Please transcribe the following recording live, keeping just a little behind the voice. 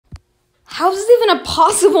How is this even a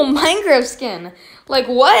possible Minecraft skin? Like,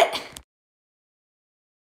 what?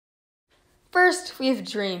 First, we have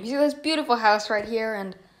Dream. You see this beautiful house right here,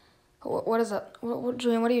 and what is that? What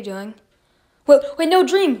Dream, what are you doing? Wait, no,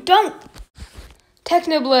 Dream, don't!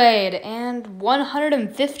 Technoblade, and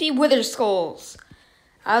 150 Wither Skulls,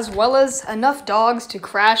 as well as enough dogs to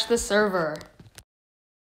crash the server.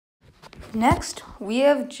 Next, we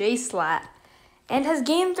have J-Slat, and as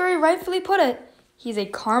Game Theory rightfully put it, he's a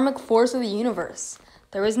karmic force of the universe.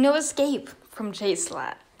 There is no escape from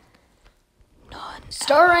J-Slat. None.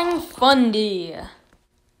 Starring Fundy,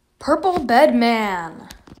 Purple Bedman,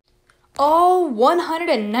 all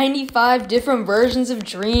 195 different versions of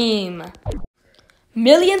Dream,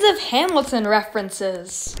 millions of Hamilton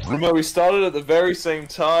references. Remember, we started at the very same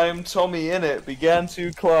time. Tommyinnit began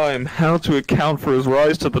to climb. How to account for his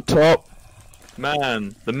rise to the top?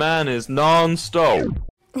 Man, the man is non-stop.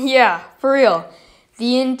 Yeah, for real.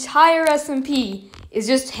 The entire SMP is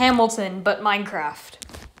just Hamilton, but Minecraft.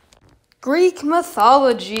 Greek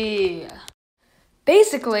mythology.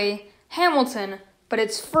 Basically, Hamilton, but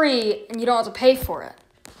it's free and you don't have to pay for it.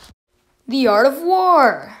 The art of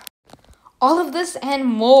war. All of this and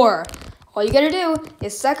more. All you gotta do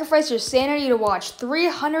is sacrifice your sanity to watch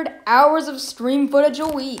 300 hours of stream footage a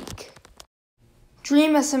week.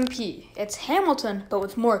 Dream SMP. It's Hamilton, but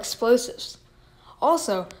with more explosives.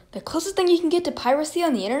 Also, the closest thing you can get to piracy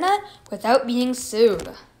on the internet without being sued.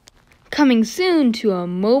 Coming soon to a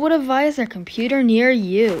mobile device or computer near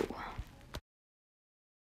you.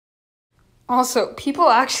 Also, people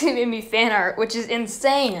actually made me fan art, which is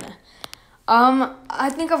insane.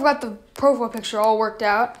 I think I've got the profile picture all worked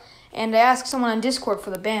out, and I asked someone on Discord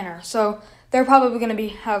for the banner, so they're probably going to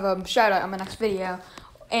have a shout out on my next video,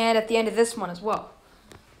 and at the end of this one as well.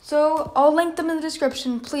 So I'll link them in the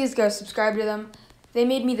description. Please go subscribe to them. They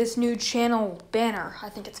made me this new channel banner, I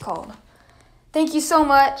think it's called. Thank you so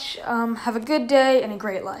much. Have a good day and a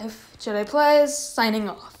great life. Jedi Plays, signing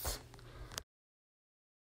off.